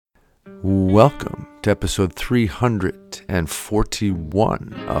Welcome to episode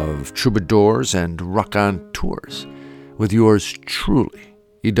 341 of Troubadours and Raconteurs with yours truly,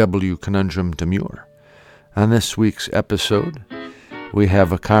 E.W. Conundrum Demure. On this week's episode, we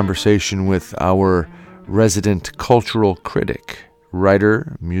have a conversation with our resident cultural critic,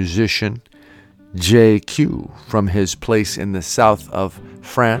 writer, musician, J.Q. from his place in the south of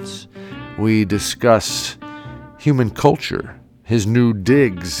France. We discuss human culture, his new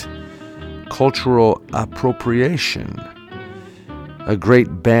digs, cultural appropriation, a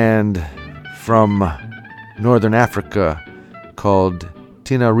great band from Northern Africa called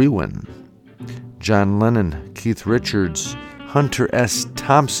Tinariwen, John Lennon, Keith Richards, Hunter S.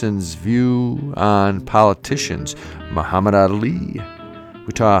 Thompson's view on politicians, Muhammad Ali.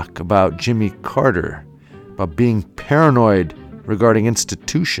 We talk about Jimmy Carter, about being paranoid regarding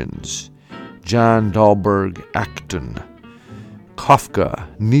institutions, John Dahlberg Acton, Kafka,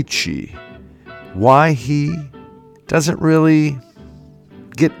 Nietzsche, why he doesn't really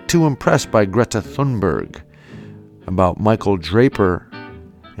get too impressed by Greta Thunberg, about Michael Draper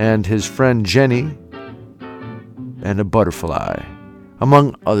and his friend Jenny and a butterfly,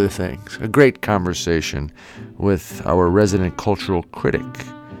 among other things. A great conversation with our resident cultural critic,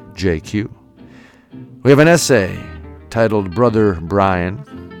 JQ. We have an essay titled Brother Brian,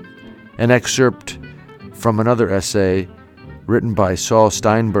 an excerpt from another essay written by Saul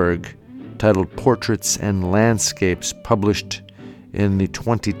Steinberg titled Portraits and Landscapes, published in the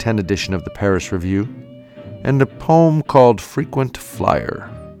 2010 edition of the Paris Review, and a poem called Frequent Flyer.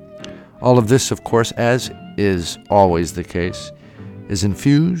 All of this, of course, as is always the case, is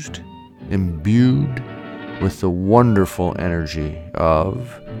infused, imbued with the wonderful energy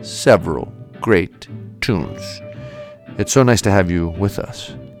of several great tunes. It's so nice to have you with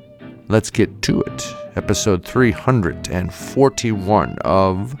us. Let's get to it. Episode 341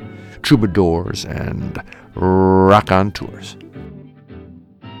 of Troubadours and Raconteurs.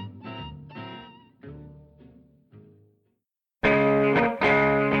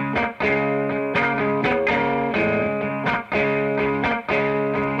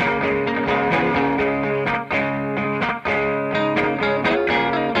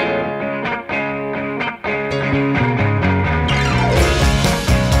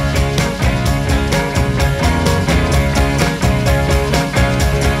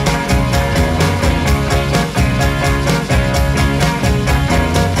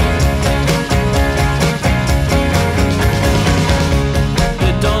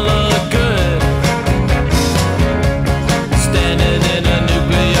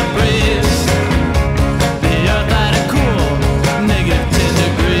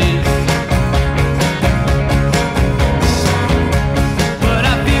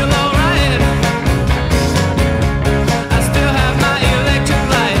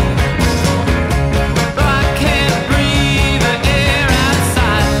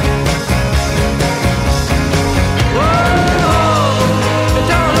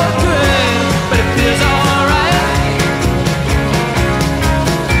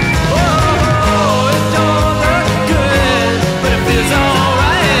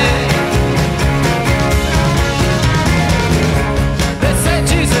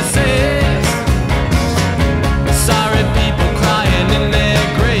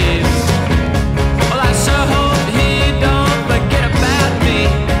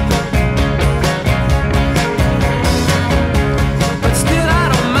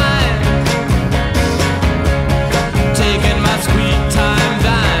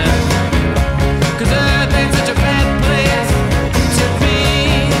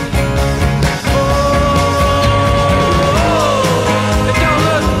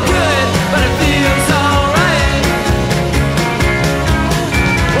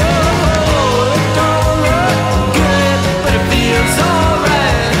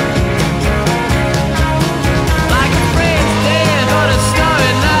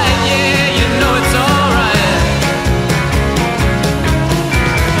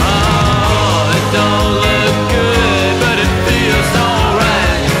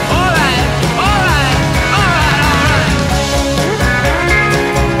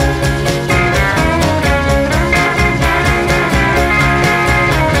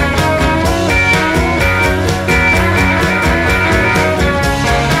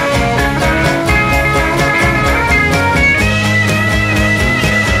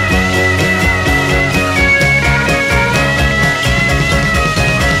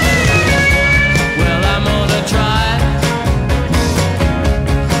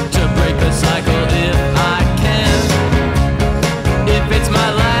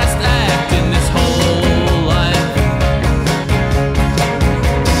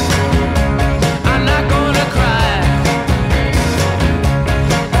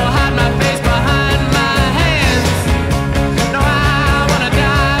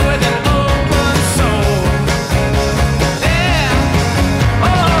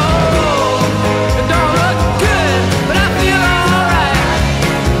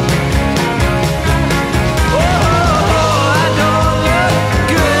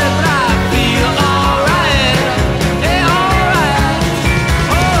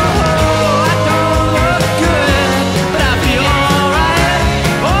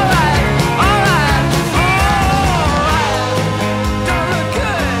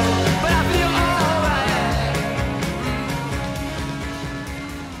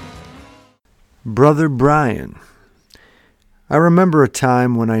 Brother Brian. I remember a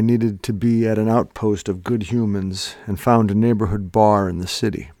time when I needed to be at an outpost of good humans and found a neighborhood bar in the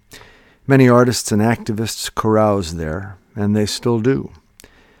city. Many artists and activists carouse there, and they still do.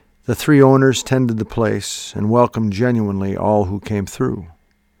 The three owners tended the place and welcomed genuinely all who came through.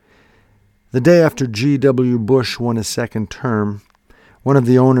 The day after G.W. Bush won his second term, one of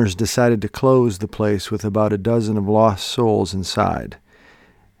the owners decided to close the place with about a dozen of lost souls inside.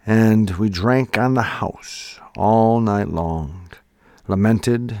 And we drank on the house all night long,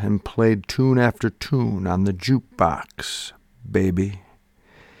 lamented and played tune after tune on the jukebox, baby.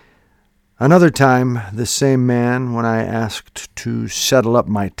 Another time, the same man, when I asked to settle up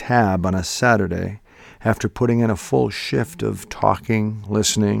my tab on a Saturday, after putting in a full shift of talking,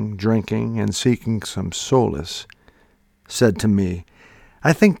 listening, drinking, and seeking some solace, said to me,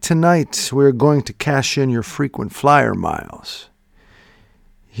 "I think tonight we're going to cash in your frequent flyer miles."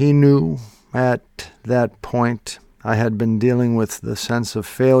 He knew at that point I had been dealing with the sense of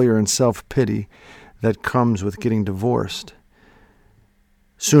failure and self-pity that comes with getting divorced.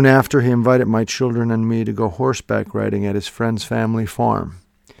 Soon after, he invited my children and me to go horseback riding at his friend's family farm,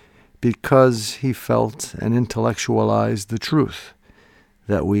 because he felt and intellectualized the truth,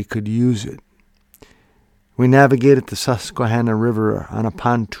 that we could use it. We navigated the Susquehanna River on a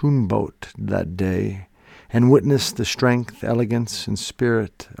pontoon boat that day, and witnessed the strength, elegance, and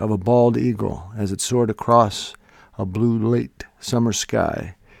spirit of a bald eagle as it soared across a blue late summer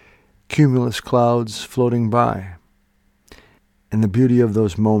sky, cumulus clouds floating by. And the beauty of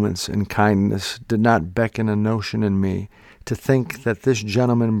those moments and kindness did not beckon a notion in me to think that this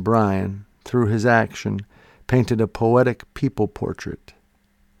gentleman Brian, through his action, painted a poetic people portrait.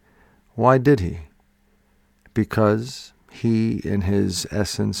 Why did he? Because he, in his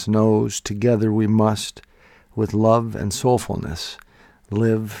essence, knows together we must, with love and soulfulness,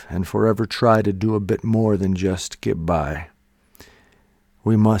 live and forever try to do a bit more than just get by.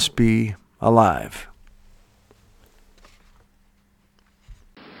 We must be alive.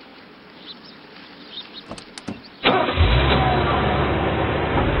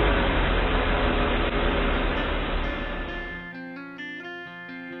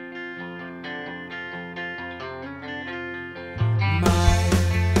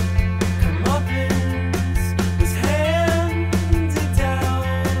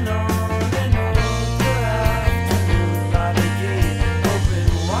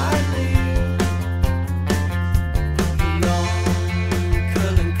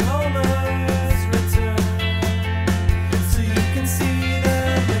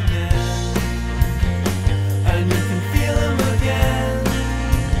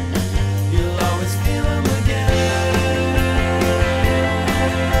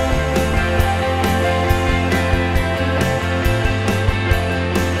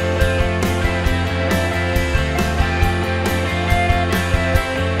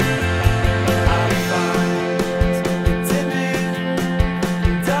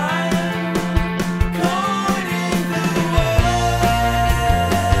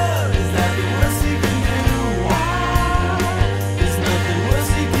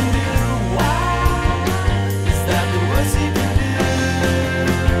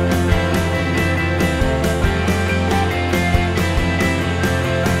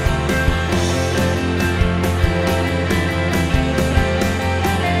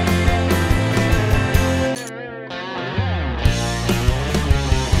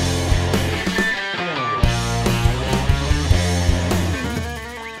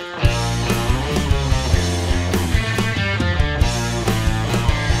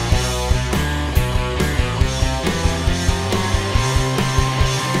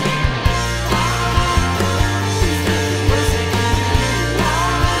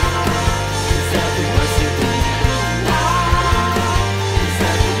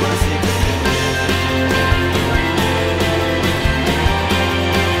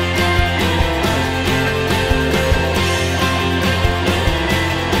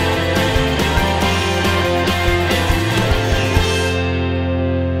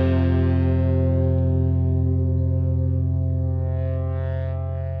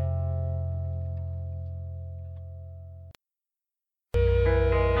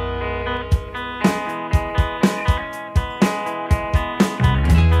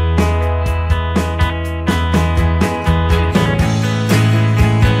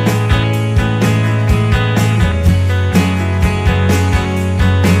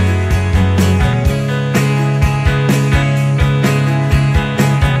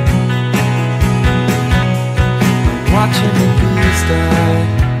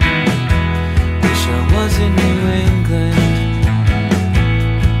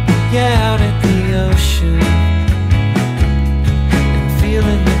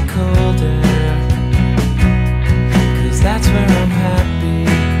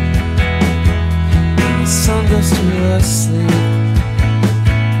 asleep,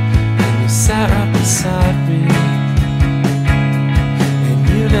 and you sat right beside me, and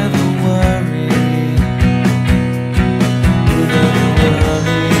you never worried. You never worried.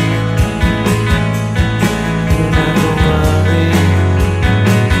 You never worried.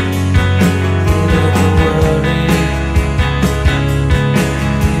 You never worried.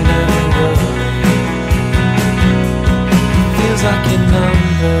 You never worried. Feels like your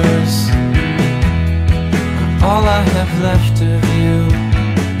numbers are all I have left of you,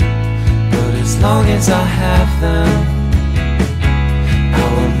 but as long as I have them, I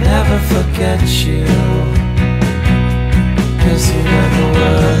will never forget you, 'cause you never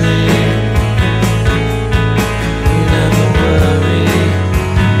worry. You never worry.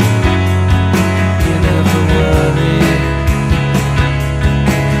 You never worry.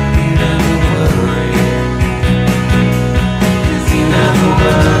 You never worry. 'Cause you never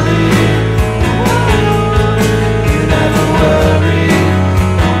worry. You never worry.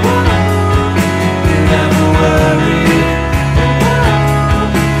 You never worry.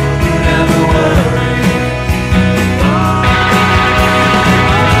 You never worry.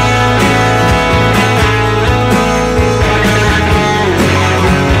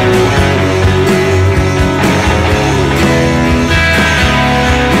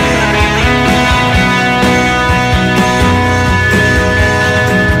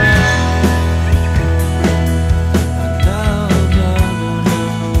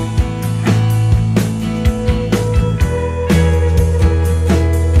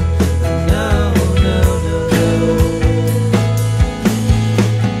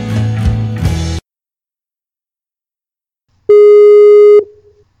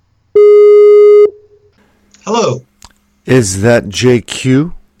 Hello, Is that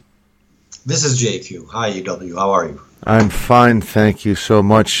JQ? this is JQ. Hi, UW. How are you? I'm fine, thank you so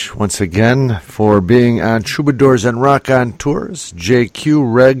much once again for being on Troubadours and Rock on Tours.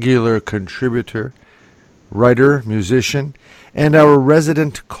 JQ, regular contributor, writer, musician, and our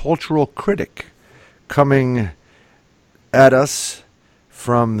resident cultural critic, coming at us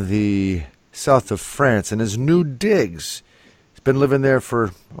from the south of France and his new digs. He's been living there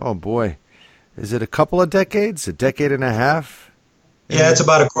for, oh boy, is it a couple of decades? A decade and a half? Yeah, it's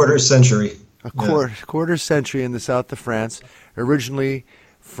about a quarter century. A quarter century in the south of France, originally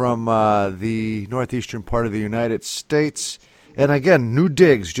from the northeastern part of the United States. And again, new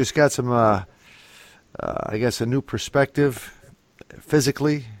digs, just got some, I guess, a new perspective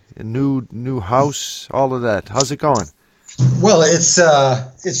physically, a new house, all of that. How's it going? Well, it's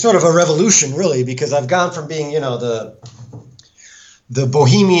sort of a revolution, really, because I've gone from being, the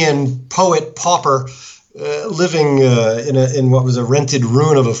bohemian poet pauper living in what was a rented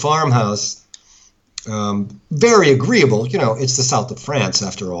ruin of a farmhouse. Very agreeable, it's the south of France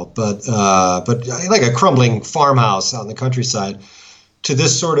after all, but like a crumbling farmhouse out in the countryside, to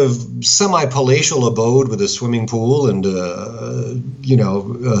this sort of semi-palatial abode with a swimming pool and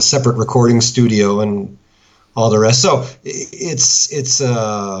a separate recording studio and all the rest. So it's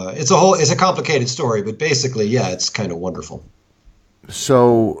a complicated story, but basically, yeah, it's kind of wonderful.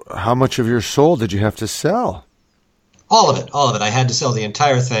 So how much of your soul did you have to sell? All of it. I had to sell the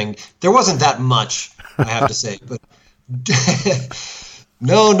entire thing. There wasn't that much, I have to say, but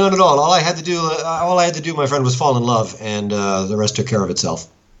no, none at all. All I had to do, my friend, was fall in love, and the rest took care of itself.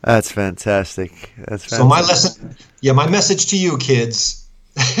 That's fantastic. So my message to you kids.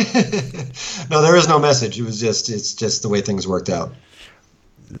 No, there is no message. It's just the way things worked out.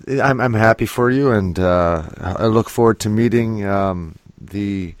 I'm happy for you, and I look forward to meeting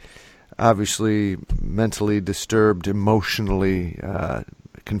the obviously mentally disturbed, emotionally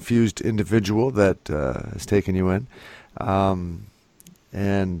confused individual that has taken you in.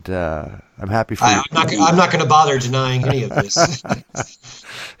 And I'm happy for you. I'm not going to bother denying any of this.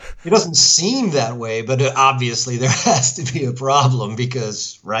 It doesn't seem that way, but obviously there has to be a problem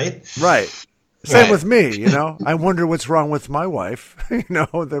because, right? Right. Same with me, I wonder what's wrong with my wife.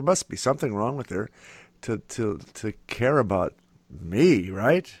 There must be something wrong with her to care about me,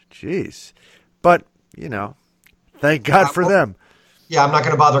 right? Jeez. But, thank God for them. Yeah, I'm not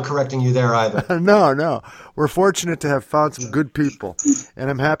going to bother correcting you there either. No. We're fortunate to have found some good people, and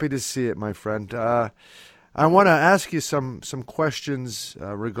I'm happy to see it, my friend. I want to ask you some questions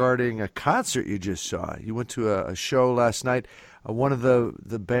regarding a concert you just saw. You went to a show last night. One of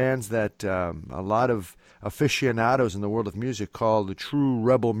the bands that a lot of aficionados in the world of music call the true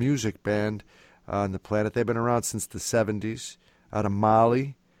rebel music band on the planet. They've been around since the 70s, out of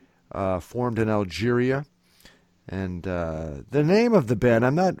Mali, formed in Algeria. And the name of the band,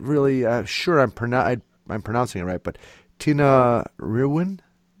 I'm not really sure I'm pronouncing it right, but Tinariwen?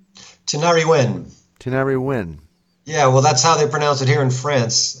 Tinariwen. Tinariwen. Yeah, well, that's how they pronounce it here in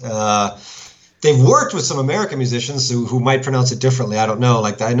France. They've worked with some American musicians who might pronounce it differently. I don't know.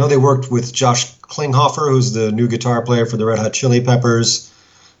 Like, I know they worked with Josh Klinghoffer, who's the new guitar player for the Red Hot Chili Peppers.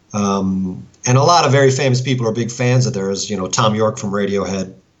 And a lot of very famous people are big fans of theirs. You know, Tom York from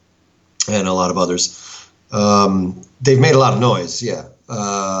Radiohead and a lot of others. They've made a lot of noise, yeah.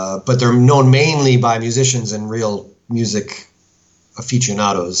 But they're known mainly by musicians and real music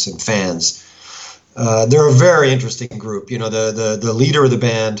aficionados and fans. They're a very interesting group. You know, the leader of the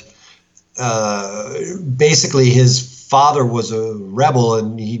band, basically his father was a rebel,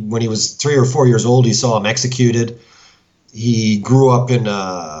 and when he was 3 or 4 years old, he saw him executed. He grew up in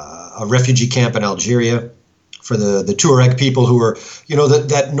a refugee camp in Algeria for the Tuareg people who were, you know,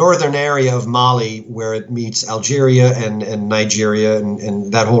 that northern area of Mali where it meets Algeria and Nigeria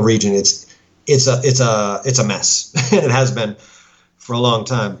and that whole region. It's a mess. It has been for a long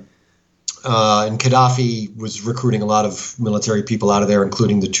time. And Gaddafi was recruiting a lot of military people out of there,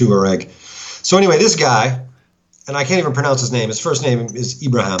 including the Tuareg. So anyway, this guy, and I can't even pronounce his name. His first name is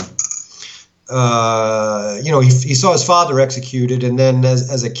Ibrahim. You know, he saw his father executed, and then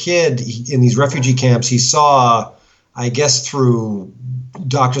as a kid in these refugee camps, he saw, I guess through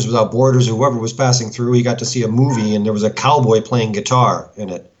Doctors Without Borders or whoever was passing through, he got to see a movie, and there was a cowboy playing guitar in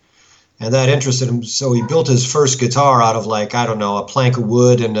it. And that interested him, so he built his first guitar out of, like, I don't know, a plank of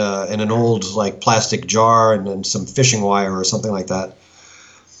wood and an old, like, plastic jar and some fishing wire or something like that.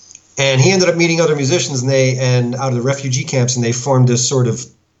 And he ended up meeting other musicians and out of the refugee camps, and they formed this sort of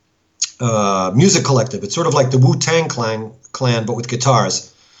music collective. It's sort of like the Wu-Tang Clan, but with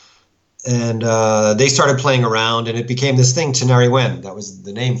guitars. And they started playing around, and it became this thing, Tenari Wen. That was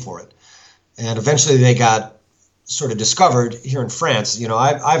the name for it. And eventually they got sort of discovered here in France. You know,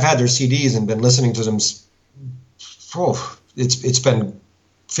 I've had their CDs and been listening to them. It's been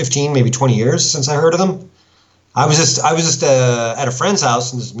 15, maybe 20 years since I heard of them. I was just at a friend's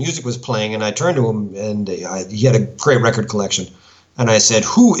house, and this music was playing, and I turned to him, and he had a great record collection. And I said,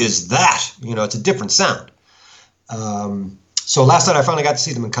 "Who is that?" You know, it's a different sound. So last night I finally got to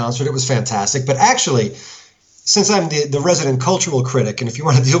see them in concert. It was fantastic. But actually, since I'm the resident cultural critic, and if you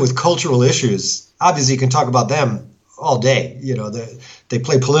want to deal with cultural issues, obviously you can talk about them all day. You know, they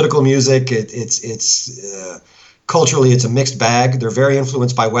play political music. It's culturally, it's a mixed bag. They're very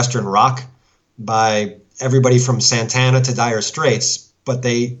influenced by Western rock, by everybody from Santana to Dire Straits, but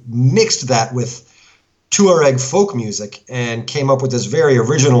they mixed that with Tuareg folk music and came up with this very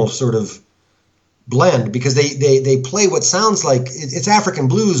original sort of blend, because they play what sounds like it's African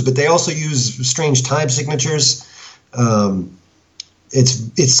blues, but they also use strange time signatures.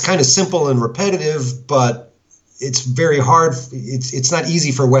 It's kind of simple and repetitive, but it's very hard. It's not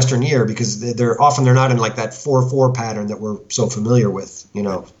easy for Western ear, because they're not in like that 4/4 pattern that we're so familiar with, you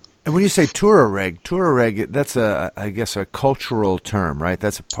know. And when you say Tuareg, that's I guess a cultural term, right? They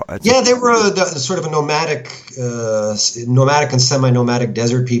were sort of a nomadic and semi-nomadic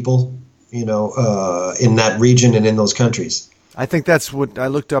desert people, you know, in that region and in those countries. I think that's what I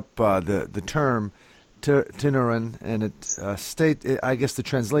looked up the term Tinariwen, and I guess the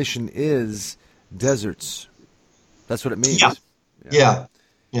translation is deserts. That's what it means. Yeah,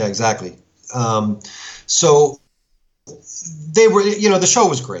 exactly. So they were, you know, the show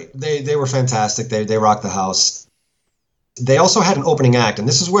was great. They were fantastic. They rocked the house. They also had an opening act, and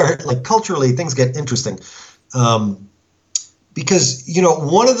this is where, like, culturally things get interesting. Because, you know,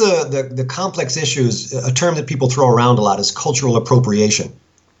 one of the complex issues, a term that people throw around a lot, is cultural appropriation.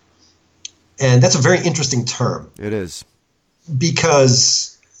 And that's a very interesting term. It is.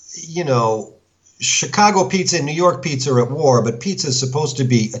 Because, you know, Chicago pizza and New York pizza are at war, but pizza is supposed to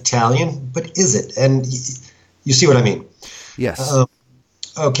be Italian, but is it? And you see what I mean? Yes.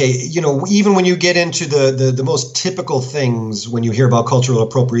 Okay, you know, even when you get into the most typical things, when you hear about cultural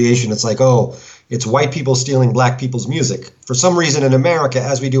appropriation, it's like, oh, it's white people stealing black people's music. For some reason in America,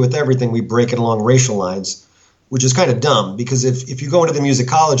 as we do with everything, we break it along racial lines, which is kind of dumb, because if you go into the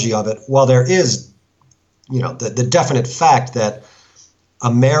musicology of it, while there is, you know, the definite fact that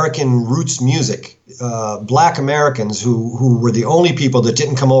American roots music, black Americans who were the only people that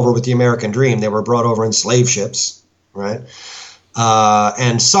didn't come over with the American dream, they were brought over in slave ships, right?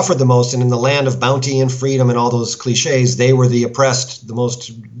 And suffered the most, and in the land of bounty and freedom and all those cliches, they were the oppressed, the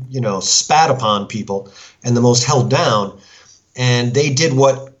most, you know, spat upon people, and the most held down. And they did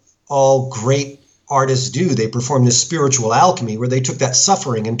what all great artists do. They performed this spiritual alchemy, where they took that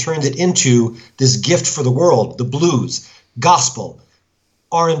suffering and turned it into this gift for the world: the blues, gospel,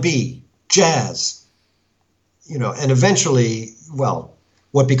 R&B, jazz, you know, and eventually, well,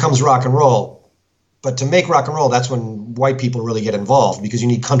 what becomes rock and roll. But to make rock and roll, that's when white people really get involved, because you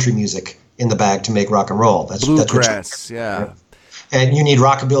need country music in the bag to make rock and roll. That's bluegrass, yeah. And you need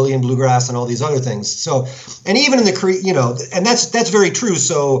rockabilly and bluegrass and all these other things. So, and even in the and that's very true.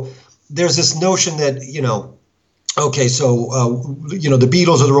 So there's this notion that okay, so the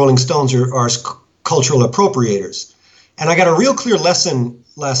Beatles or the Rolling Stones are cultural appropriators, and I got a real clear lesson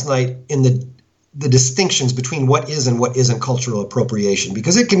last night in the distinctions between what is and what isn't cultural appropriation,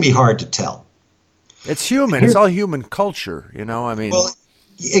 because it can be hard to tell. It's human. It's all human culture, I mean. Well,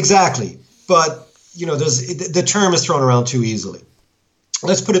 exactly. But, the term is thrown around too easily.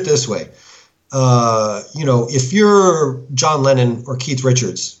 Let's put it this way. If you're John Lennon or Keith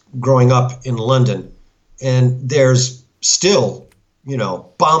Richards growing up in London, and there's still,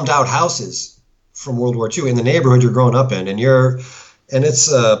 bombed out houses from World War II in the neighborhood you're growing up in, and it's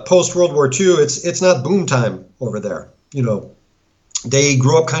post World War II, it's not boom time over there. They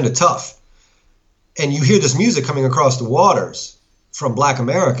grew up kind of tough. And you hear this music coming across the waters from Black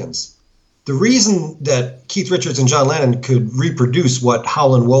Americans. The reason that Keith Richards and John Lennon could reproduce what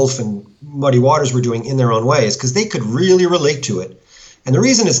Howlin' Wolf and Muddy Waters were doing in their own way is because they could really relate to it. And the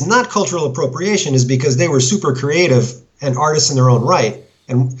reason it's not cultural appropriation is because they were super creative and artists in their own right.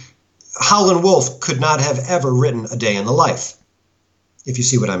 And Howlin' Wolf could not have ever written A Day in the Life, if you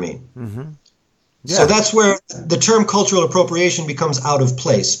see what I mean. Mm-hmm. Yeah. So that's where the term cultural appropriation becomes out of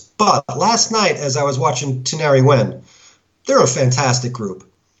place. But last night, as I was watching Tinari Wen, they're a fantastic group.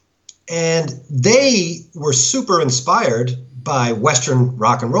 And they were super inspired by Western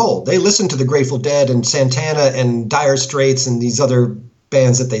rock and roll. They listened to the Grateful Dead and Santana and Dire Straits and these other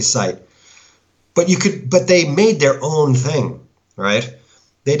bands that they cite. But they made their own thing, right?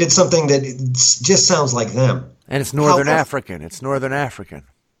 They did something that just sounds like them. And it's Northern African. It's Northern African.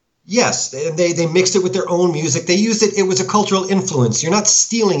 Yes, they mixed it with their own music. They used it. It was a cultural influence. You're not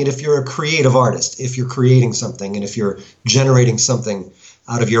stealing it if you're a creative artist, if you're creating something and if you're generating something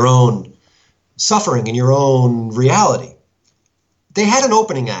out of your own suffering and your own reality. They had an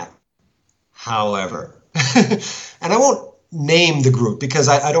opening act, however, and I won't name the group because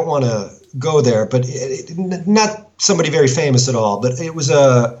I don't want to go there, but not somebody very famous at all, but it was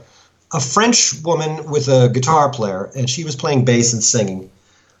a French woman with a guitar player, and she was playing bass and singing.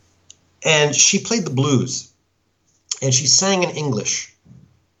 And she played the blues, and she sang in English.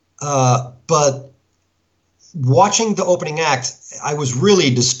 But watching the opening act, I was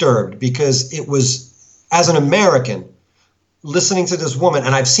really disturbed because it was, as an American, listening to this woman,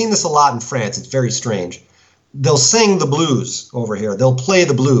 and I've seen this a lot in France, it's very strange. They'll sing the blues over here. They'll play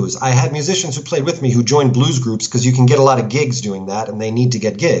the blues. I had musicians who played with me who joined blues groups because you can get a lot of gigs doing that, and they need to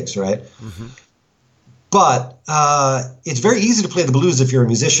get gigs, right? Mm-hmm. But it's very easy to play the blues if you're a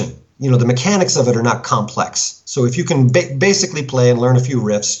musician. The mechanics of it are not complex. So if you can basically play and learn a few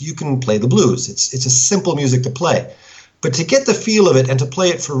riffs, you can play the blues. It's a simple music to play. But to get the feel of it and to play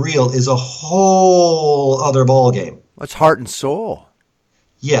it for real is a whole other ballgame. It's heart and soul.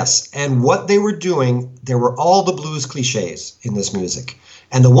 Yes, and what they were doing, there were all the blues cliches in this music.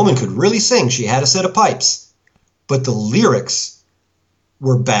 And the woman could really sing. She had a set of pipes. But the lyrics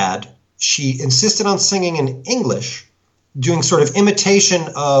were bad. She insisted on singing in English, doing sort of imitation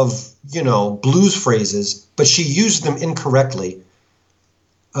of, blues phrases, but she used them incorrectly.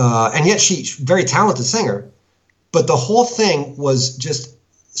 And yet she's a very talented singer. But the whole thing was just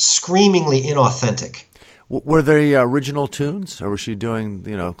screamingly inauthentic. Were they original tunes, or was she doing,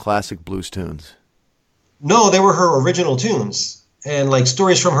 classic blues tunes? No, they were her original tunes. And like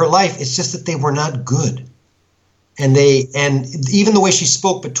stories from her life, it's just that they were not good. And even the way she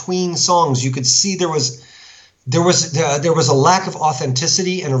spoke between songs, you could see there was a lack of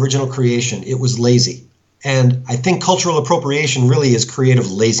authenticity and original creation. It was lazy. And I think cultural appropriation really is creative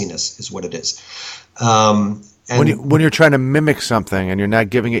laziness, is what it is. When you're trying to mimic something and you're not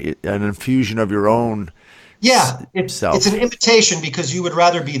giving it an infusion of your own. Yeah, it's an imitation because you would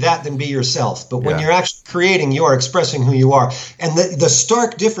rather be that than be yourself. But when you're actually creating, you are expressing who you are. And the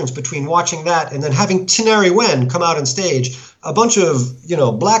stark difference between watching that and then having Tinari Wen come out on stage, a bunch of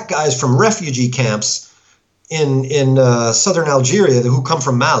black guys from refugee camps in southern Algeria who come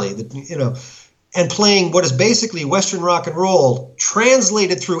from Mali, and playing what is basically Western rock and roll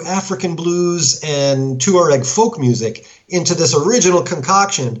translated through African blues and Tuareg folk music into this original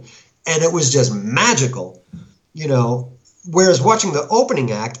concoction. And it was just magical, whereas watching the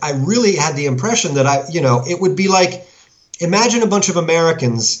opening act, I really had the impression that it would be like, imagine a bunch of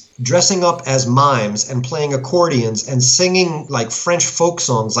Americans dressing up as mimes and playing accordions and singing like French folk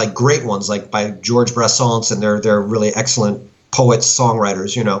songs, like great ones, like by Georges Brassens, and they're really excellent poets,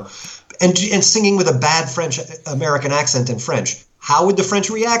 songwriters, and singing with a bad French American accent in French. How would the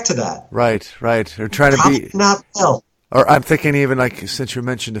French react to that? Right. They're trying Probably to be not well. Or I'm thinking even like since you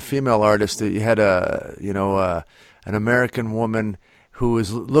mentioned a female artist, that you had an American woman who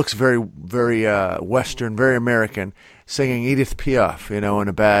looks very very Western, very American, singing Edith Piaf,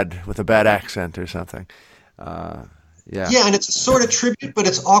 with a bad accent or something. Yeah. Yeah, and it's a sort of tribute, but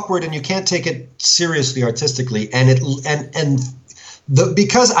it's awkward, and you can't take it seriously artistically.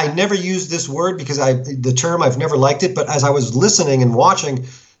 Because I never used this word, the term, I've never liked it. But as I was listening and watching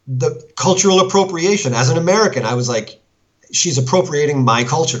the cultural appropriation as an American, I was like, she's appropriating my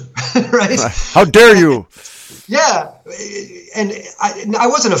culture, right? How dare you? Yeah, and I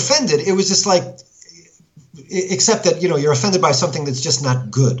wasn't offended. It was just like, except that you're offended by something that's just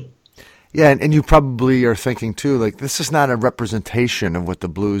not good. Yeah, and you probably are thinking too, like, this is not a representation of what the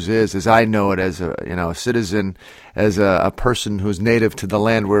blues is, as I know it as a citizen, as a person who's native to the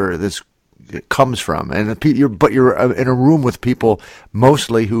land where this comes from. And you're in a room with people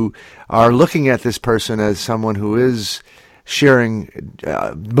mostly who are looking at this person as someone who is sharing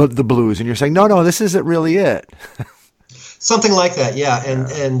the blues, and you're saying, no, this isn't really it. Something like that, yeah.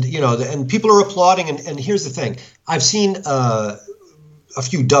 And people are applauding. And here's the thing: I've seen a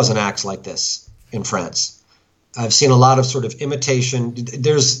few dozen acts like this in France. I've seen a lot of sort of imitation.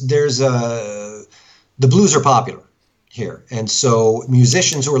 The blues are popular here. And so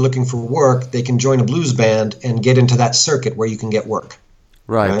musicians who are looking for work, they can join a blues band and get into that circuit where you can get work.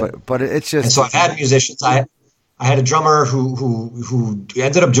 Right? But it's just... And so I've had musicians. I had a drummer who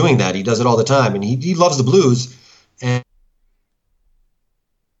ended up doing that. He does it all the time, and he loves the blues. And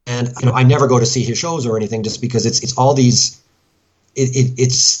I never go to see his shows or anything, just because it's all these...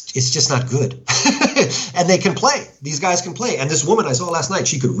 It's just not good. And they can play. These guys can play. And this woman I saw last night,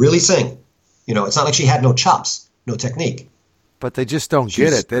 she could really sing. It's not like she had no chops, no technique. But they just don't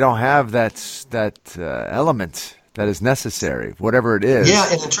get it. They don't have that element that is necessary, whatever it is. Yeah,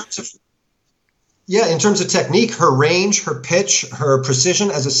 and in terms of technique, her range, her pitch, her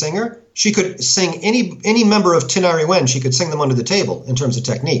precision as a singer, she could sing any member of Tin Ari Wen. She could sing them under the table in terms of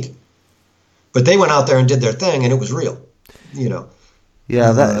technique. But they went out there and did their thing, and it was real.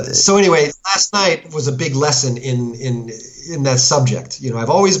 Yeah. So anyway, last night was a big lesson in that subject. I've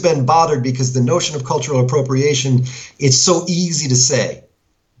always been bothered because the notion of cultural appropriation, it's so easy to say,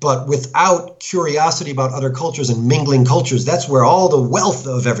 but without curiosity about other cultures and mingling cultures, that's where all the wealth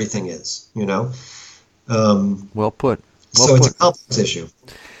of everything is. Well put. It's a complex issue.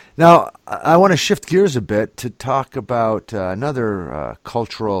 Now, I want to shift gears a bit to talk about another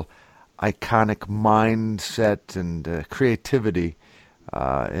cultural iconic mindset and creativity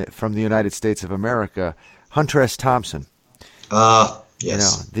from the United States of America, Hunter S. Thompson.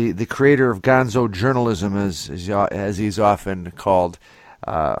 Yes. The creator of gonzo journalism, as he's often called.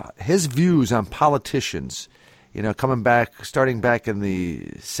 His views on politicians, starting back in the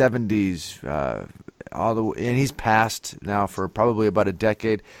 70s, and he's passed now for probably about a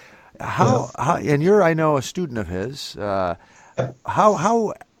decade. And you're, I know, a student of his.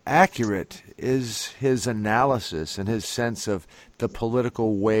 How accurate is his analysis and his sense of the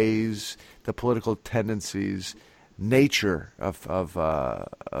political ways, the political tendencies, nature of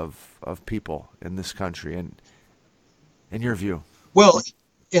people in this country, and in your view? Well,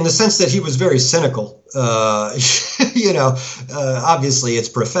 in the sense that he was very cynical, obviously it's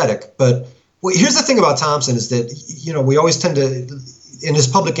prophetic. But here's the thing about Thompson is that, we always tend to, in his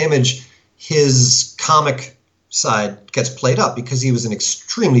public image, his comic side gets played up because he was an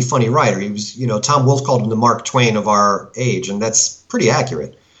extremely funny writer. He was, Tom Wolfe called him the Mark Twain of our age, and that's pretty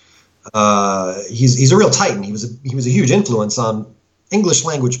accurate. He's a real titan. He was a huge influence on English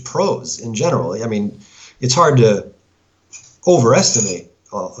language prose in general. I mean, it's hard to overestimate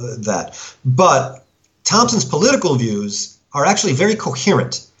that. But Thompson's political views are actually very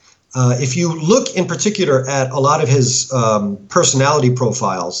coherent. If you look in particular at a lot of his personality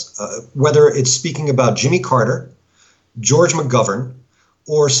profiles, whether it's speaking about Jimmy Carter, George McGovern,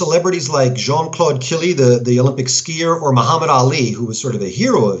 or celebrities like Jean-Claude Killy, the Olympic skier, or Muhammad Ali, who was sort of a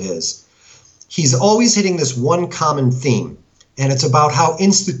hero of his, he's always hitting this one common theme, and it's about how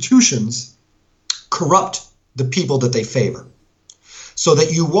institutions corrupt the people that they favor. So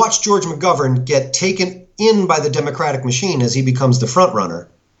that you watch George McGovern get taken in by the Democratic machine as he becomes the front runner,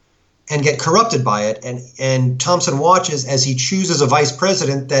 and get corrupted by it. And Thompson watches as he chooses a vice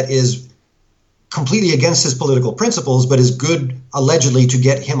president that is completely against his political principles, but is good, allegedly, to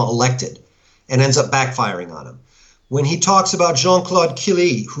get him elected, and ends up backfiring on him. When he talks about Jean-Claude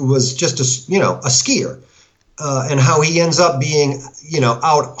Killy, who was just a skier, and how he ends up being,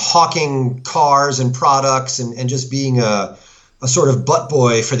 out hawking cars and products and just being a sort of butt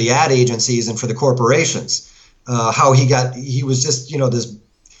boy for the ad agencies and for the corporations, how he was just, this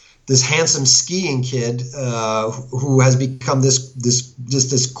this handsome skiing kid who has become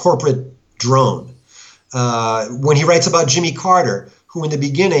this corporate drone. When he writes about Jimmy Carter, who in the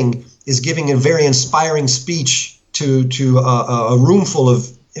beginning is giving a very inspiring speech to a room full of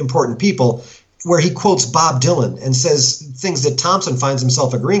important people, where he quotes Bob Dylan and says things that Thompson finds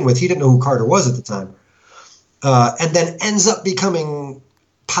himself agreeing with. He didn't know who Carter was at the time. And then ends up becoming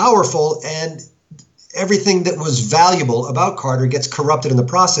powerful, and everything that was valuable about Carter gets corrupted in the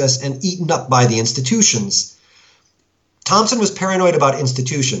process and eaten up by the institutions. Thompson was paranoid about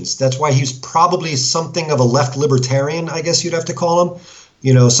institutions. That's why he's probably something of a left libertarian, I guess you'd have to call him.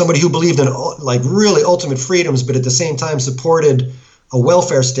 You know, somebody who believed in like really ultimate freedoms, but at the same time supported a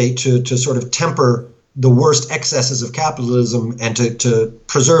welfare state to sort of temper the worst excesses of capitalism and to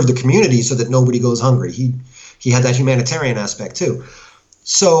preserve the community so that nobody goes hungry. He had that humanitarian aspect too.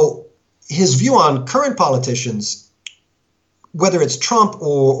 So his view on current politicians, whether it's Trump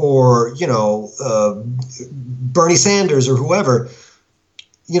or Bernie Sanders or whoever,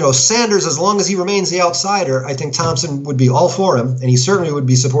 Sanders, as long as he remains the outsider, I think Thompson would be all for him, and he certainly would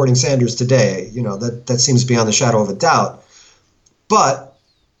be supporting Sanders today. That seems beyond the shadow of a doubt. But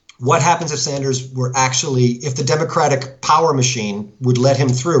what happens if Sanders if the Democratic power machine would let him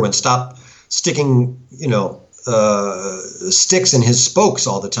through and stop sticking, sticks in his spokes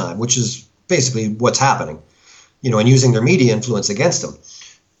all the time, which is basically what's happening, and using their media influence against him.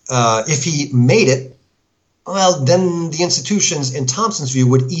 If he made it, well, then the institutions, in Thompson's view,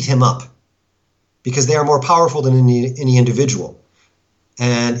 would eat him up because they are more powerful than any individual.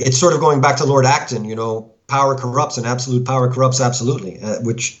 And it's sort of going back to Lord Acton, power corrupts and absolute power corrupts absolutely,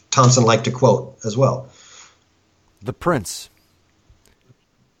 which Thompson liked to quote as well. The Prince.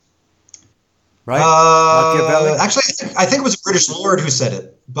 Right? Machiavelli? Actually, I think it was a British lord who said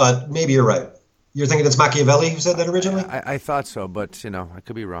it, but maybe you're right. You're thinking it's Machiavelli who said that originally? I thought so, but, I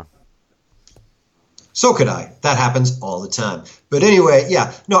could be wrong. So could I. That happens all the time. But anyway,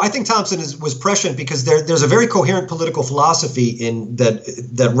 yeah. No, I think Thompson was prescient because there's a very coherent political philosophy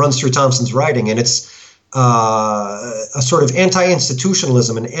that runs through Thompson's writing, and it's a sort of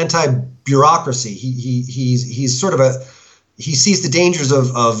anti-institutionalism and anti-bureaucracy. He's sort of he sees the dangers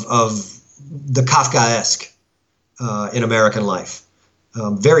of the Kafkaesque in American life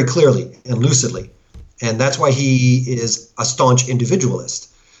very clearly and lucidly, and that's why he is a staunch individualist.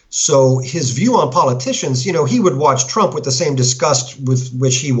 So his view on politicians, he would watch Trump with the same disgust with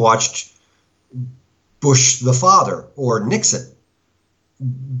which he watched Bush the father or Nixon,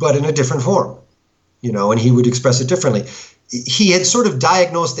 but in a different form, and he would express it differently. He had sort of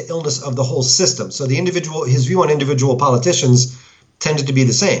diagnosed the illness of the whole system. So his view on individual politicians tended to be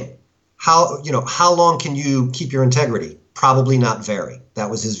the same. How long can you keep your integrity? Probably not very. That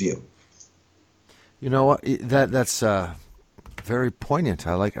was his view. You know what? That's very poignant.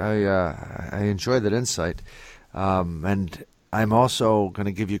 I enjoy that insight, and I'm also going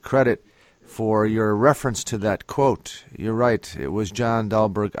to give you credit for your reference to that quote. You're right. It was John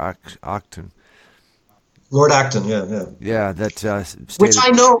Dalberg Acton. Lord Acton, yeah. Yeah, that stated, which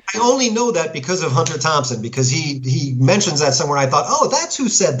I know. I only know that because of Hunter Thompson, because he mentions that somewhere. I thought, oh, that's who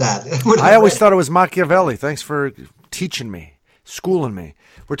said that. I always thought it was Machiavelli. Thanks for teaching me, schooling me.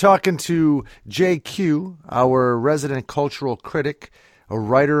 We're talking to JQ, our resident cultural critic, a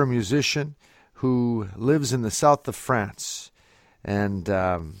writer, a musician who lives in the south of France, and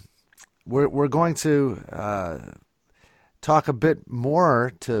we're going to talk a bit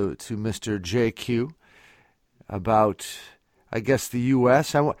more to Mr. JQ about, I guess, the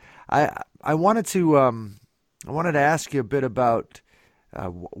U.S. I wanted to ask you a bit about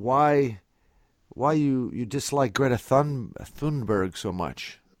why you dislike Greta Thunberg so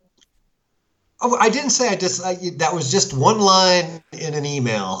much. Oh, I didn't say I dislike. That was just one line in an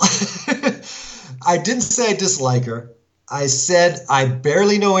email. I didn't say I dislike her. I said I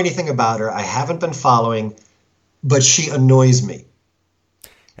barely know anything about her. I haven't been following, but she annoys me.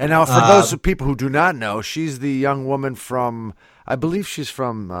 And now, for those people who do not know, she's the young woman from, I believe she's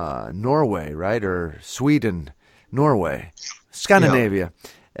from Norway, right? Or Sweden, Norway, Scandinavia. Yeah.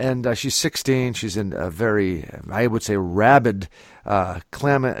 And she's 16. She's in a very, I would say, rabid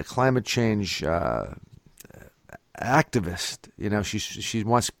climate change activist. She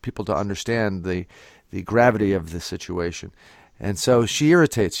wants people to understand the gravity of the situation. And so she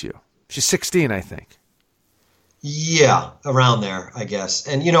irritates you. She's 16, I think. Yeah, around there, I guess.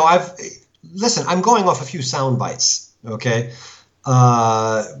 And, I'm going off a few sound bites, okay?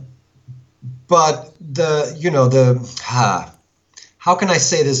 But how can I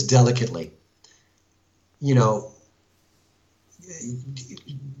say this delicately? You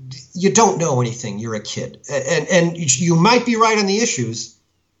don't know anything. You're a kid. And you might be right on the issues,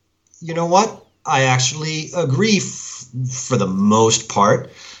 you know what? I actually agree for the most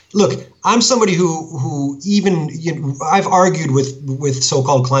part. Look, I'm somebody who even, I've argued with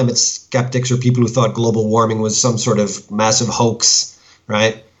so-called climate skeptics or people who thought global warming was some sort of massive hoax,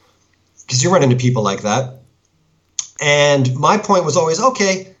 right? Because you run into people like that. And my point was always,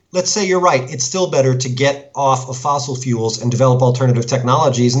 okay, let's say you're right. It's still better to get off of fossil fuels and develop alternative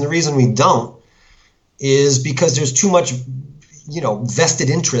technologies. And the reason we don't is because there's too much, vested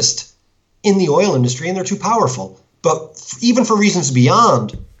interest in the oil industry, and they're too powerful. But even for reasons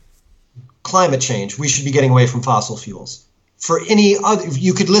beyond climate change, we should be getting away from fossil fuels. For any other,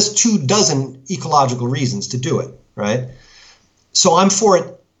 you could list 24 ecological reasons to do it, right? So I'm for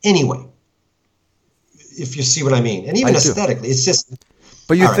it anyway, if you see what I mean. And even aesthetically, it's just.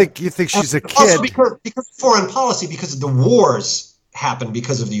 But you think she's a kid? Also because foreign policy, because the wars happen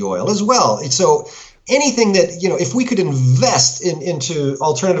because of the oil as well. So anything that, if we could invest into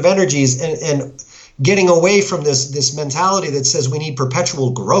alternative energies and getting away from this mentality that says we need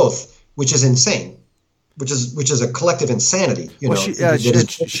perpetual growth, which is insane, which is a collective insanity.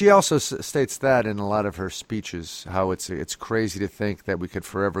 She also states that in a lot of her speeches, how it's crazy to think that we could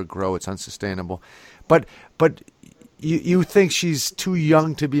forever grow. It's unsustainable. But you think she's too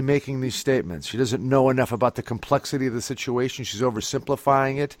young to be making these statements? She doesn't know enough about the complexity of the situation? She's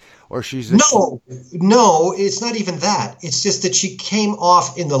oversimplifying it? Or she's... No, it's not even that. It's just that she came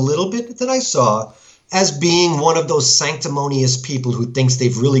off in the little bit that I saw as being one of those sanctimonious people who thinks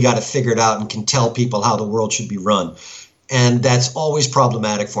they've really got it figured out and can tell people how the world should be run. And that's always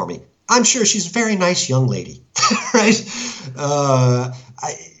problematic for me. I'm sure she's a very nice young lady, right?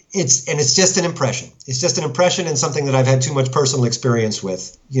 It's just an impression. It's just an impression and something that I've had too much personal experience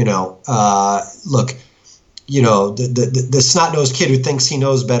with. Look, the snot-nosed kid who thinks he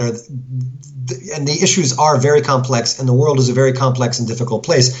knows better, and the issues are very complex, and the world is a very complex and difficult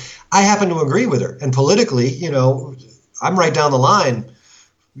place. I happen to agree with her, and politically, I'm right down the line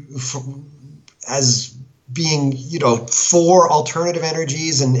as being, for alternative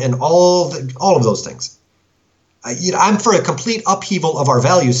energies and all of those things. I'm for a complete upheaval of our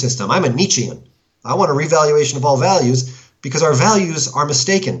value system. I'm a Nietzschean. I want a revaluation of all values because our values are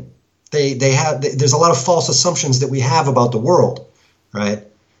mistaken. There's a lot of false assumptions that we have about the world, right?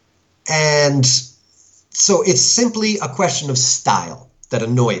 And so it's simply a question of style that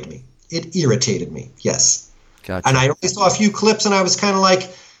annoyed me. It irritated me, yes. Gotcha. And I only saw a few clips and I was kind of like,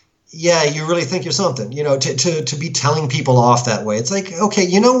 yeah, you really think you're something, to be telling people off that way. It's like, okay,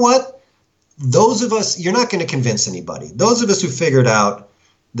 you know what? Those of us, you're not going to convince anybody. Those of us who figured out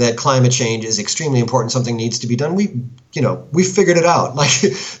that climate change is extremely important, something needs to be done, we figured it out. Like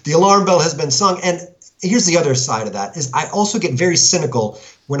the alarm bell has been sung. And here's the other side of that is I also get very cynical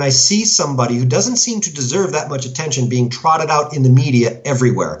when I see somebody who doesn't seem to deserve that much attention being trotted out in the media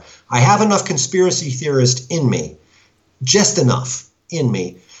everywhere. I have enough conspiracy theorist in me, just enough in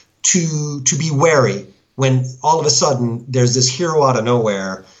me to be wary when all of a sudden there's this hero out of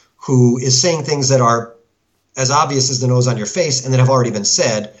nowhere who is saying things that are as obvious as the nose on your face and that have already been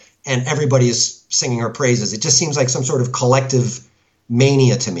said, and everybody is singing her praises. It just seems like some sort of collective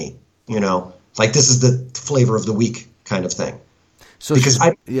mania to me, like this is the flavor of the week kind of thing. So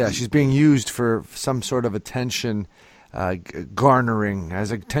she's being used for some sort of attention garnering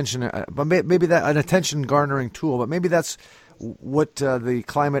as attention, but maybe that an attention garnering tool. But maybe that's what the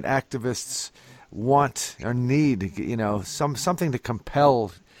climate activists want or need. Something to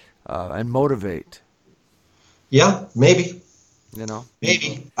compel and motivate. Yeah, maybe.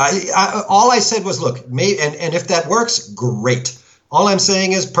 Maybe. All I said was, look, and if that works, great. All I'm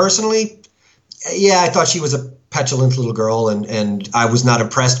saying is, personally, yeah, I thought she was a petulant little girl, and I was not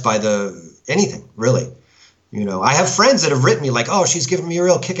impressed by anything, really. I have friends that have written me like, oh, she's giving me a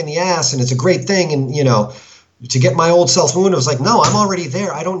real kick in the ass, and it's a great thing, and, to get my old self moving, it was like, no, I'm already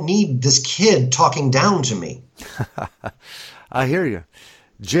there. I don't need this kid talking down to me. I hear you.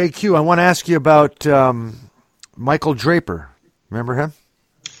 JQ, I want to ask you about Michael Draper. Remember him?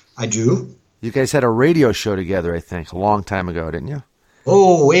 I do. You guys had a radio show together, I think, a long time ago, didn't you?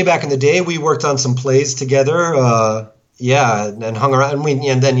 Oh, way back in the day, we worked on some plays together. And hung around.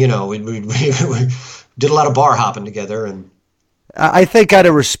 And then, we did a lot of bar hopping together. And I think out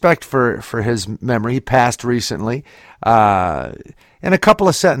of respect for his memory, he passed recently. In a couple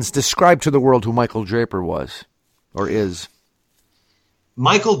of sentences, describe to the world who Michael Draper was or is.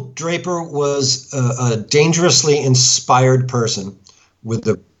 Michael Draper was a dangerously inspired person with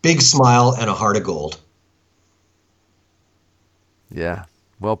a big smile and a heart of gold. Yeah,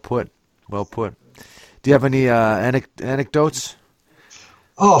 well put. Well put. Do you have any anecdotes?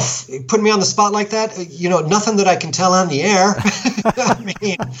 Oh, put me on the spot like that? Nothing that I can tell on the air. I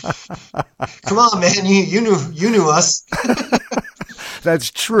mean, come on, man. You knew us.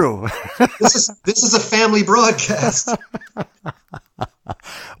 That's true. This is a family broadcast.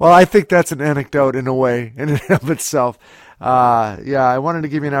 Well, I think that's an anecdote in a way, in and of itself. I wanted to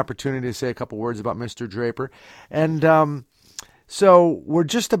give you an opportunity to say a couple words about Mr. Draper. And so we're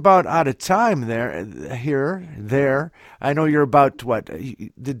just about out of time there. I know you're about,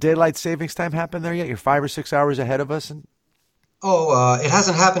 did daylight savings time happen there yet? You're 5 or 6 hours ahead of us? It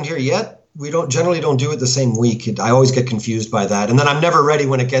hasn't happened here yet. We generally don't do it the same week. I always get confused by that. And then I'm never ready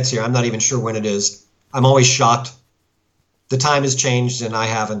when it gets here. I'm not even sure when it is. I'm always shocked. The time has changed and I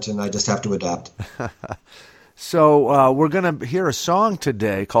haven't, and I just have to adapt. So we're going to hear a song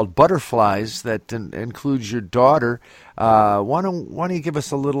today called Butterflies that includes your daughter. Why don't you give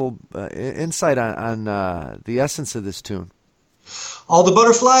us a little insight on the essence of this tune? All the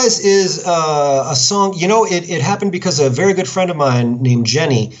Butterflies is a song, it happened because a very good friend of mine named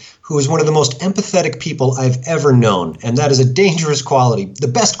Jenny, who is one of the most empathetic people I've ever known. And that is a dangerous quality, the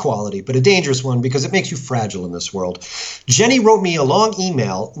best quality, but a dangerous one because it makes you fragile in this world. Jenny wrote me a long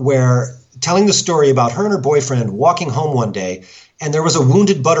email telling the story about her and her boyfriend walking home one day, and there was a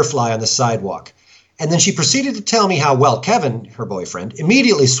wounded butterfly on the sidewalk. And then she proceeded to tell me how, Kevin, her boyfriend,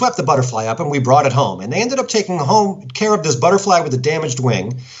 immediately swept the butterfly up and we brought it home. And they ended up taking care of this butterfly with a damaged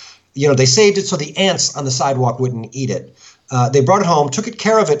wing. They saved it so the ants on the sidewalk wouldn't eat it. They brought it home, took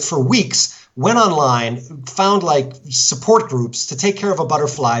care of it for weeks, went online, found support groups to take care of a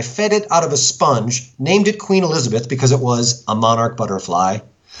butterfly, fed it out of a sponge, named it Queen Elizabeth because it was a monarch butterfly.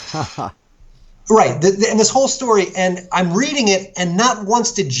 Right. And this whole story, and I'm reading it, and not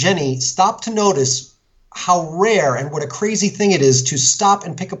once did Jenny stop to notice how rare and what a crazy thing it is to stop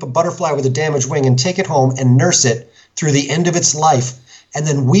and pick up a butterfly with a damaged wing and take it home and nurse it through the end of its life and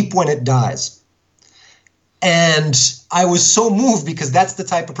then weep when it dies. And I was so moved because that's the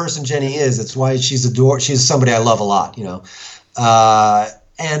type of person Jenny is. It's why she's somebody I love a lot,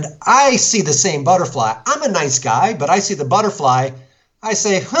 And I see the same butterfly. I'm a nice guy, but I see the butterfly. I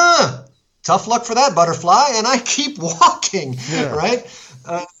say, tough luck for that butterfly, and I keep walking, right?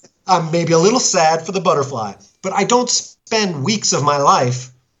 I'm maybe a little sad for the butterfly, but I don't spend weeks of my life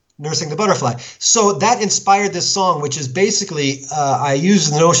nursing the butterfly. So that inspired this song, which is basically, I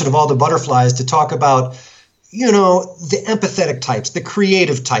use the notion of all the butterflies to talk about, the empathetic types, the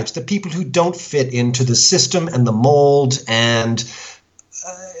creative types, the people who don't fit into the system and the mold and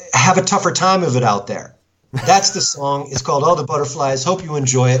have a tougher time of it out there. That's the song. It's called All the Butterflies. Hope you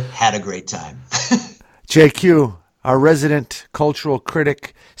enjoy it. Had a great time. JQ, our resident cultural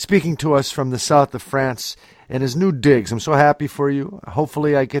critic, speaking to us from the south of France and his new digs. I'm so happy for you.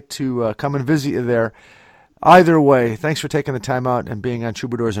 Hopefully I get to come and visit you there. Either way, thanks for taking the time out and being on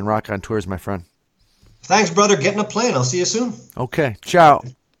Troubadours and Rock on Tours, my friend. Thanks, brother. Get in a plane. I'll see you soon. Okay. Ciao.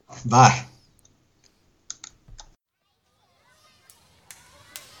 Bye.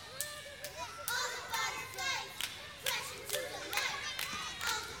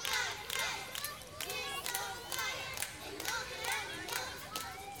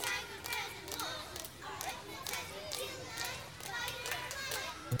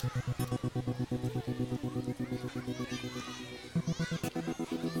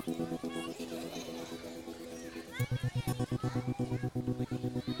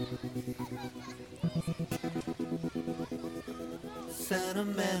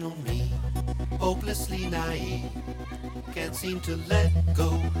 Sentimental me, hopelessly naive, can't seem to let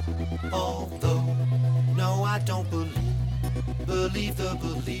go. Although, no, I don't believe the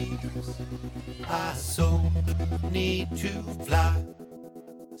beliefs. I so need to fly.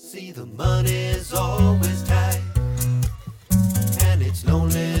 See, the money's always tight, and it's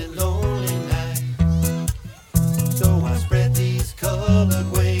lonely, lonely night. So I spread these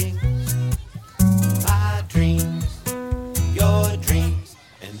colored wings, my dreams, your dreams,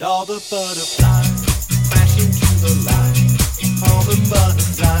 and all the butterflies crash into the light. All the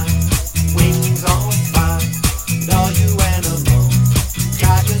butterflies, wings on fire, and all you animals,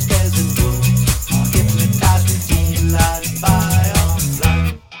 tigers, bears, and wolves, are hypnotized with delight by our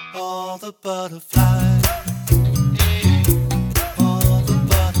flight. All the butterflies, all the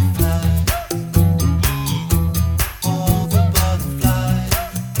butterflies, all the butterflies,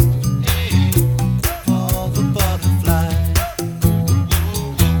 all the butterflies.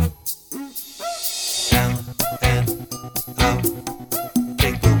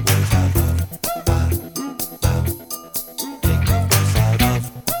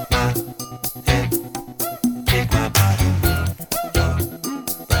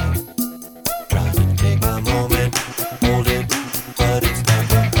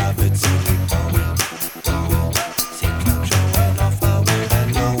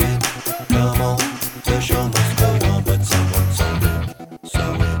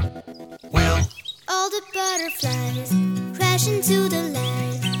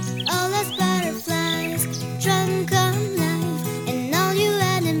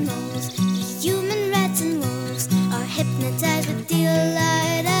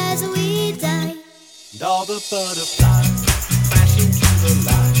 butterfly, crashing to the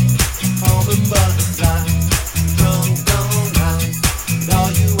light. All the butterflies, drunk all night. And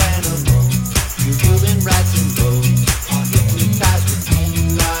all you animals, you human rats and roads, are hypnotized with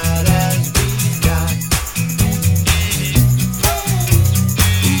delight as we die.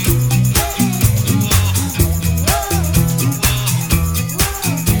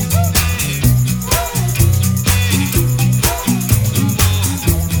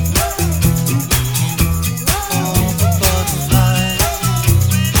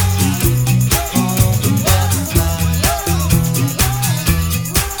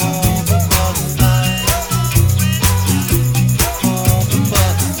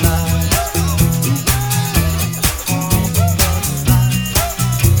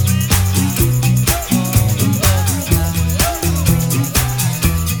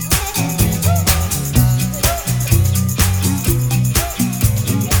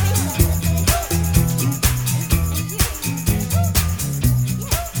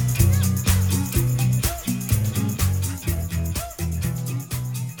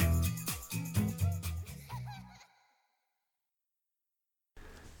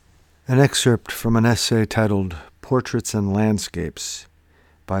 An excerpt from an essay titled Portraits and Landscapes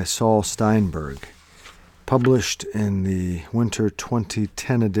by Saul Steinberg, published in the winter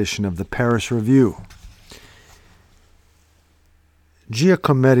 2010 edition of the Paris Review.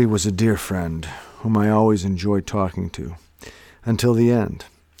 Giacometti was a dear friend whom I always enjoyed talking to, until the end.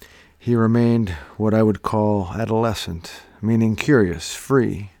 He remained what I would call adolescent, meaning curious,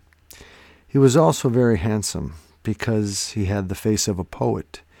 free. He was also very handsome, because he had the face of a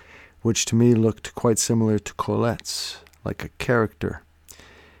poet, which to me looked quite similar to Colette's, like a character.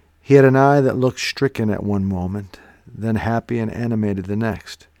 He had an eye that looked stricken at one moment, then happy and animated the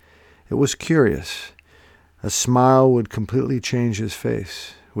next. It was curious. A smile would completely change his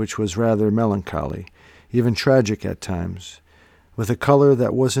face, which was rather melancholy, even tragic at times, with a color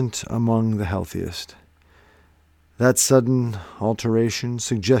that wasn't among the healthiest. That sudden alteration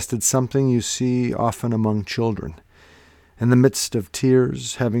suggested something you see often among children. In the midst of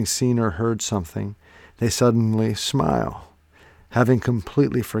tears, having seen or heard something, they suddenly smile, having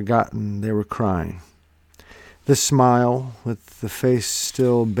completely forgotten they were crying. This smile, with the face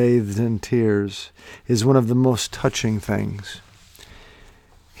still bathed in tears, is one of the most touching things.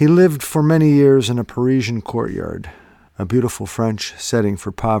 He lived for many years in a Parisian courtyard, a beautiful French setting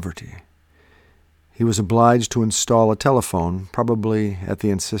for poverty. He was obliged to install a telephone, probably at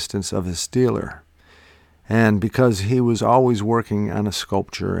the insistence of his dealer. And because he was always working on a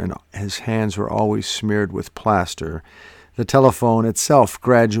sculpture and his hands were always smeared with plaster, the telephone itself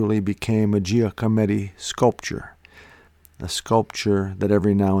gradually became a Giacometti sculpture, a sculpture that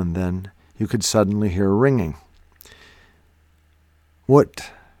every now and then you could suddenly hear ringing.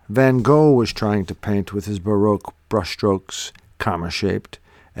 What Van Gogh was trying to paint with his Baroque brushstrokes, comma-shaped,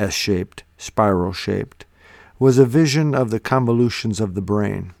 S-shaped, spiral-shaped, was a vision of the convolutions of the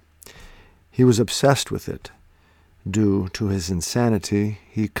brain. He was obsessed with it. Due to his insanity,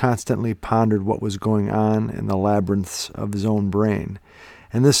 he constantly pondered what was going on in the labyrinths of his own brain,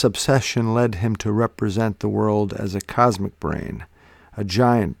 and this obsession led him to represent the world as a cosmic brain, a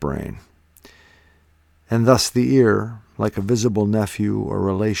giant brain. And thus the ear, like a visible nephew or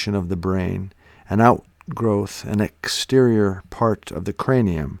relation of the brain, an outgrowth, an exterior part of the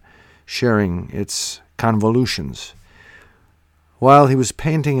cranium, sharing its convolutions. While he was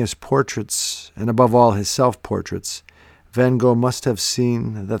painting his portraits, and above all his self-portraits, Van Gogh must have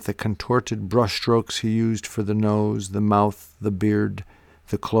seen that the contorted brushstrokes he used for the nose, the mouth, the beard,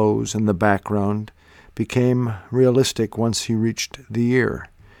 the clothes, and the background became realistic once he reached the ear.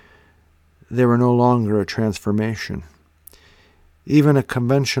 They were no longer a transformation. Even a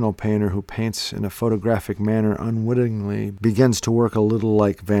conventional painter who paints in a photographic manner unwittingly begins to work a little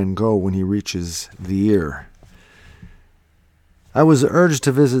like Van Gogh when he reaches the ear. I was urged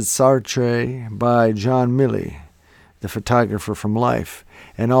to visit Sartre by John Milley, the photographer from Life,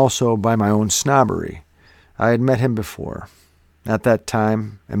 and also by my own snobbery. I had met him before. At that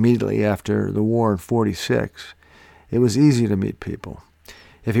time, immediately after the war in 1946, it was easy to meet people.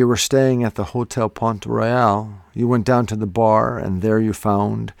 If you were staying at the Hotel Pont Royal, you went down to the bar, and there you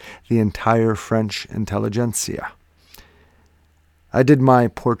found the entire French intelligentsia. I did my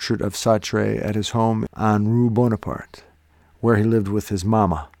portrait of Sartre at his home on Rue Bonaparte, where he lived with his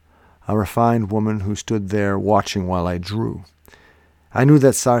mama, a refined woman who stood there watching while I drew. I knew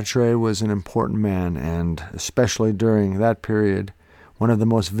that Sartre was an important man, and especially during that period, one of the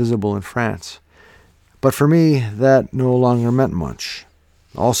most visible in France. But for me, that no longer meant much.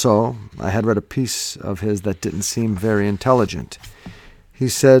 Also, I had read a piece of his that didn't seem very intelligent. He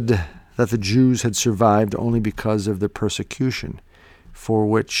said that the Jews had survived only because of the persecution, for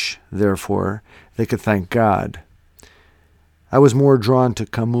which, therefore, they could thank God. I was more drawn to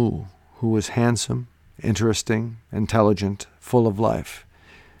Camus, who was handsome, interesting, intelligent, full of life.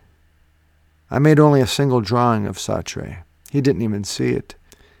 I made only a single drawing of Sartre. He didn't even see it.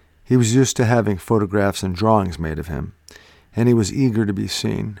 He was used to having photographs and drawings made of him, and he was eager to be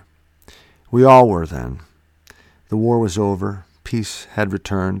seen. We all were then. The war was over. Peace had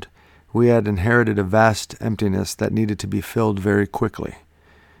returned. We had inherited a vast emptiness that needed to be filled very quickly.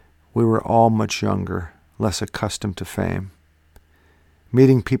 We were all much younger, less accustomed to fame.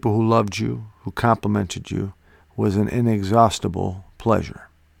 Meeting people who loved you, who complimented you, was an inexhaustible pleasure.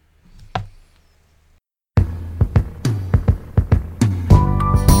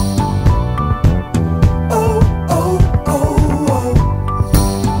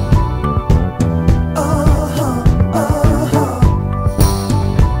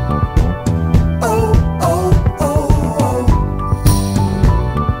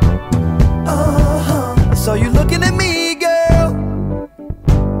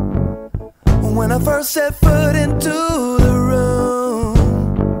 Set foot into the room.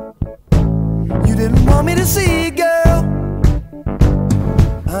 You didn't want me to see, girl.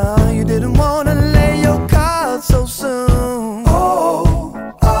 You didn't want to lay your cards so soon.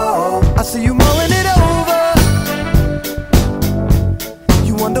 I see you mulling it over.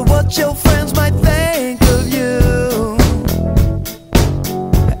 You wonder what your friends might think of you.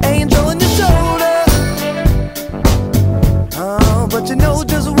 Angel on your shoulder. But you know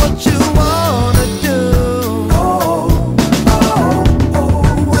just what you want to do.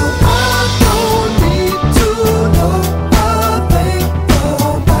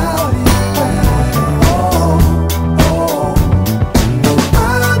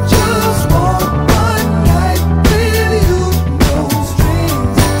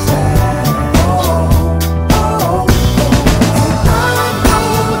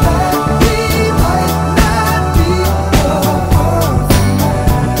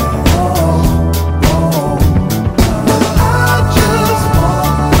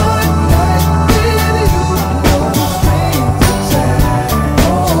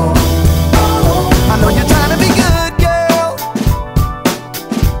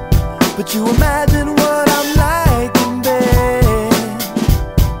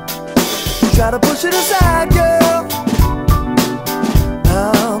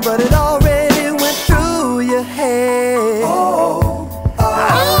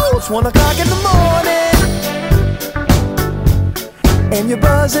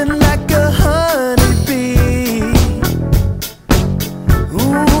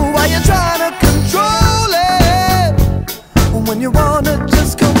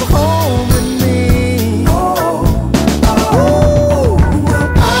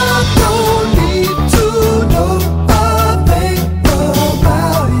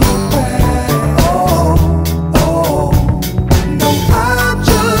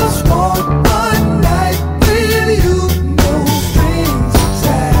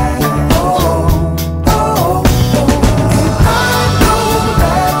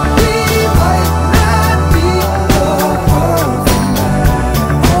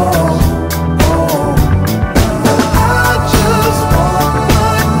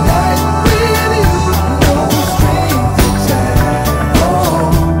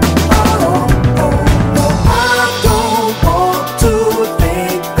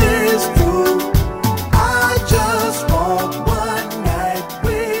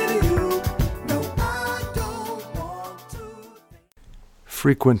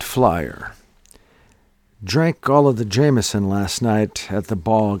 Frequent flyer. Drank all of the Jameson last night at the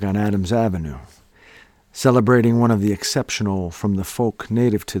Bog on Adams Avenue, celebrating one of the exceptional from the folk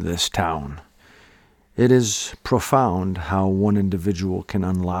native to this town. It is profound how one individual can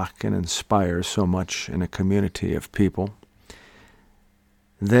unlock and inspire so much in a community of people.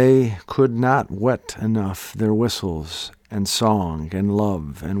 They could not wet enough their whistles and song and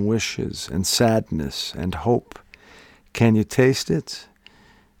love and wishes and sadness and hope. Can you taste it?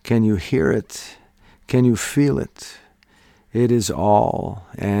 Can you hear it? Can you feel it? It is all,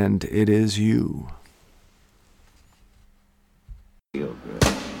 and it is you. Feel good.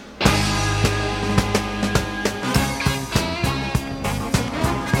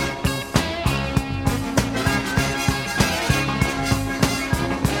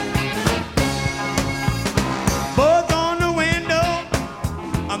 Both on the window,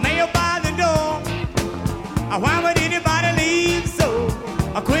 a mail by the door. Why would anybody leave so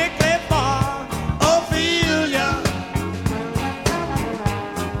quickly for Ophelia?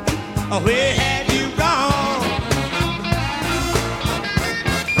 Where have you gone?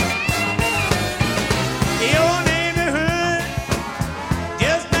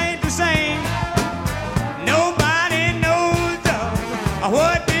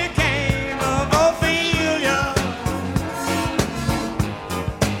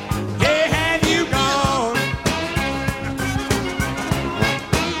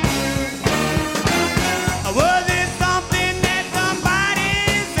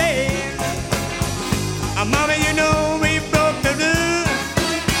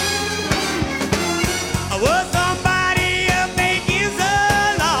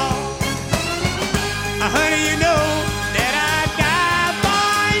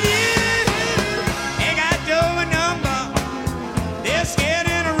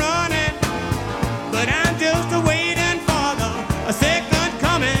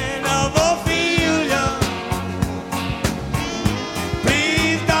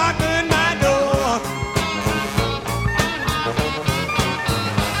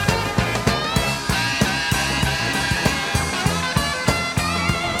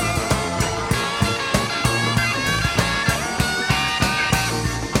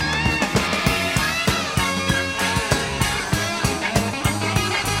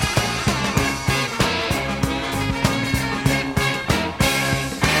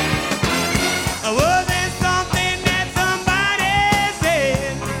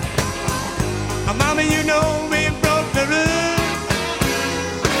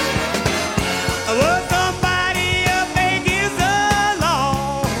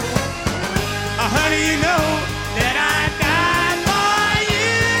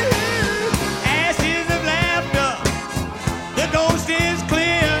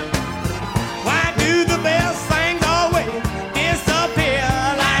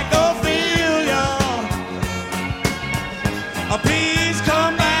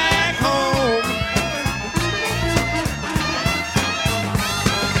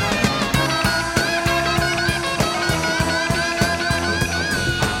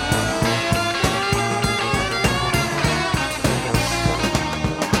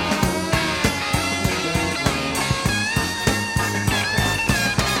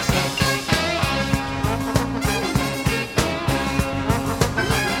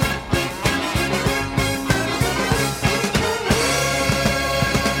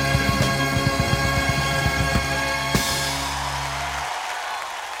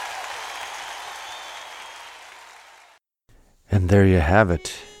 there you have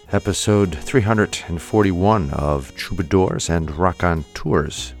it. Episode 341 of Troubadours and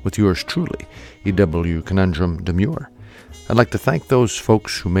Raconteurs with yours truly, E.W. Conundrum Demure. I'd like to thank those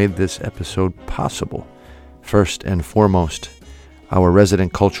folks who made this episode possible. First and foremost, our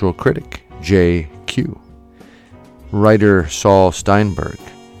resident cultural critic, J.Q., writer Saul Steinberg,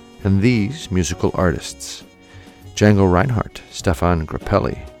 and these musical artists: Django Reinhardt, Stefan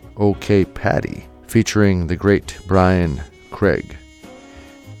Grappelli, OK Paddy, featuring the great Brian Craig,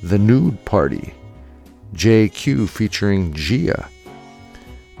 The Nude Party, JQ featuring Gia,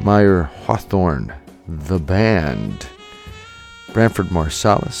 Meyer Hawthorne, The Band, Branford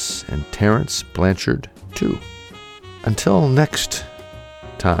Marsalis, and Terrence Blanchard, too. Until next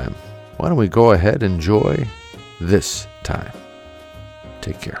time, why don't we go ahead and enjoy this time.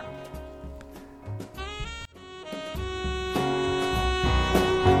 Take care.